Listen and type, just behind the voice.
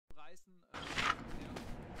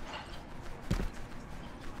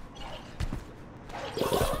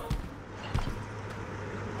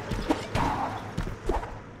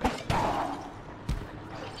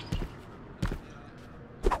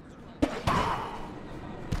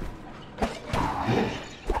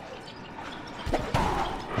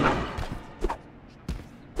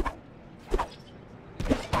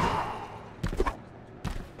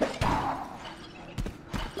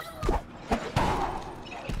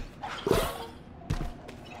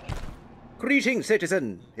Greetings,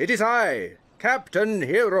 citizen. It is I, Captain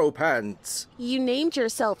Hero Pants. You named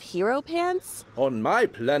yourself Hero Pants? On my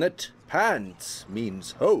planet, pants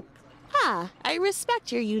means hope. Ah, I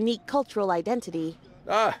respect your unique cultural identity.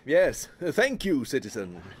 Ah, yes. Thank you,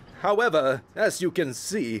 citizen. However, as you can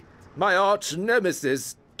see, my arch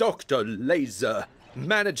nemesis, Dr. Laser,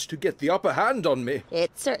 managed to get the upper hand on me.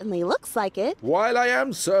 It certainly looks like it. While I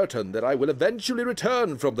am certain that I will eventually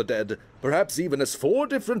return from the dead, perhaps even as 4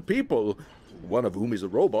 different people, one of whom is a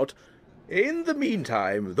robot, in the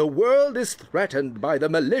meantime, the world is threatened by the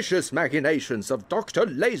malicious machinations of Dr.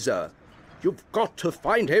 Laser. You've got to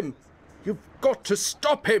find him. You've got to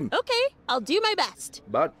stop him. Okay, I'll do my best.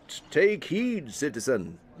 But take heed,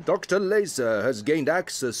 citizen. Dr. Laser has gained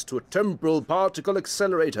access to a temporal particle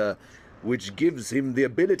accelerator, which gives him the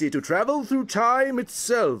ability to travel through time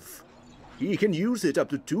itself. He can use it up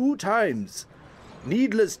to 2 times.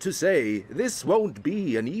 Needless to say, this won't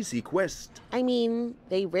be an easy quest. I mean,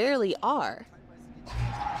 they rarely are.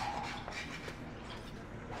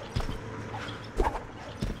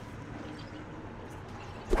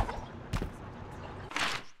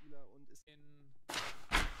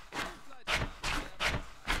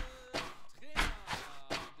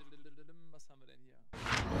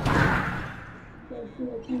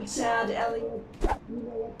 Sad Ellie.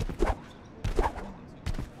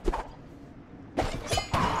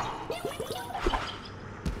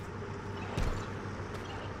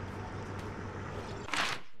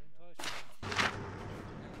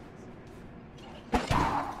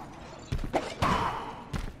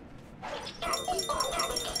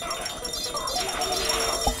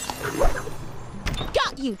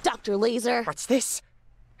 Got you, Dr. Laser. What's this?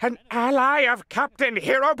 An ally of Captain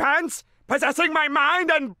Hero Pants? Possessing my mind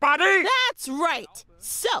and body? That's right.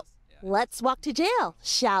 So, let's walk to jail,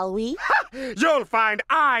 shall we? You'll find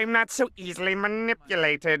I'm not so easily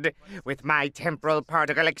manipulated. With my temporal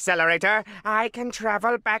particle accelerator, I can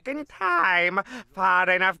travel back in time, far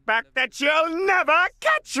enough back that you'll never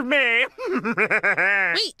catch me.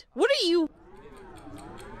 Wait, what are you...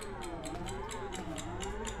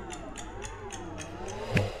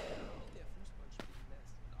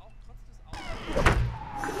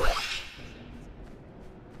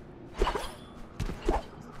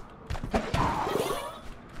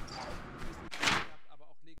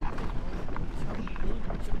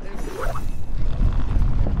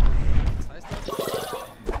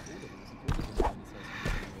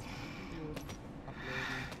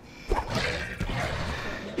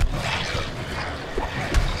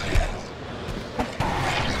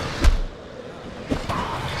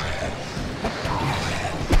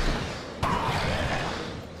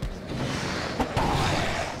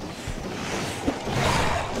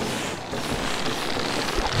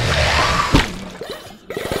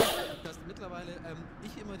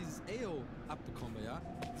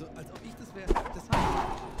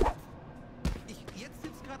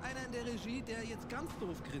 Der jetzt ganz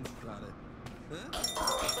doof grinst gerade.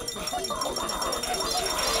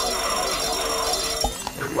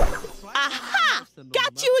 Aha!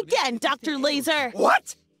 Got you again, Dr. Laser!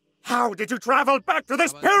 What? How did you travel back to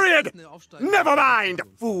this period? Never mind,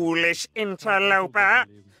 foolish interloper.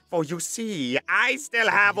 For you see, I still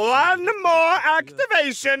have one more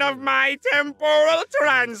activation of my temporal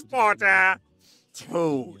transporter.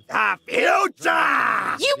 To the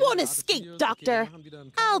future! You won't escape, Doctor.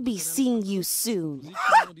 I'll be seeing you soon.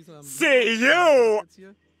 See you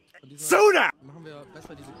sooner!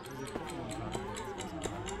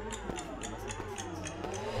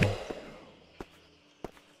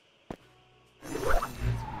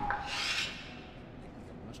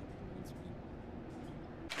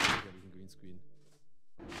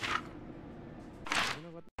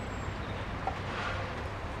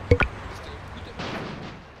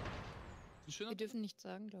 Wir dürfen nichts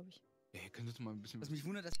sagen, glaube ich. Ey, könntest du mal ein bisschen... Was mich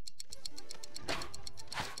wundert, dass...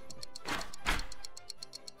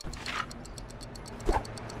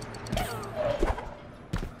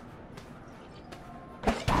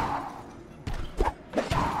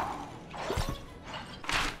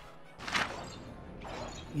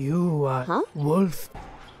 You are Wolf.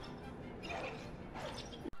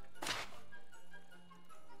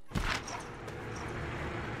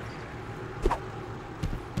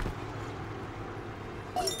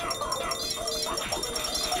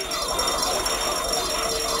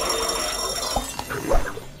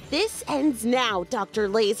 ends now, Dr.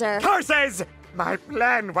 Laser. Curses! My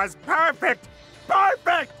plan was perfect!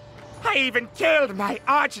 Perfect! I even killed my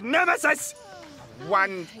arch nemesis!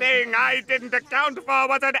 One thing I didn't account for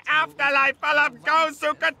was an afterlife full of ghosts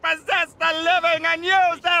who could possess the living and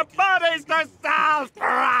use their bodies to solve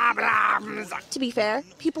problems! To be fair,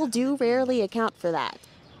 people do rarely account for that.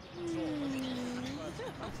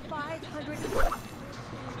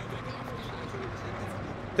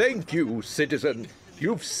 Thank you, citizen.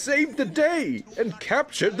 You've saved the day and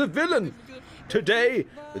captured the villain. Today,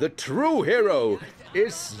 the true hero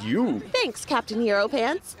is you. Thanks, Captain Hero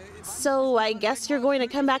Pants. So I guess you're going to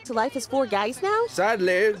come back to life as 4 guys now?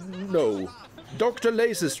 Sadly, no. Dr.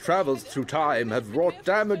 Laser's travels through time have wrought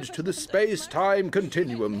damage to the space-time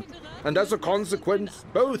continuum, and as a consequence,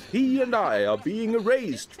 both he and I are being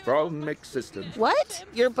erased from existence. What?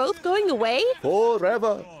 You're both going away?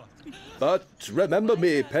 Forever. But remember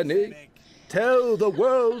me, Penny. Tell the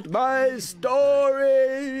world my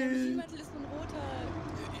story.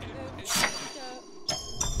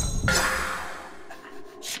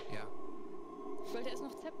 Ich wollte erst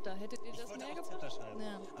noch Zepter. Hättet ihr das mehr gebracht?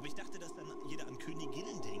 Ja. Aber ich dachte, dass dann jeder an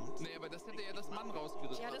Königinnen denkt. Nee, aber das hätte ja das Mann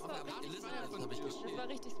rausgerissen. Ja, das war richtig smart. Das war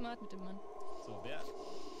richtig smart mit dem Mann. So, wer?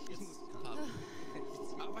 Jetzt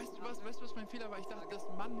Aber weißt du, was mein Fehler war? Ich dachte, das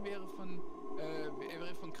Mann wäre von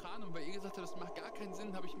Kran und weil ihr gesagt habt, das macht gar keinen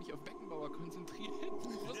Sinn, habe ich mich auf Beckenbauer konzentriert.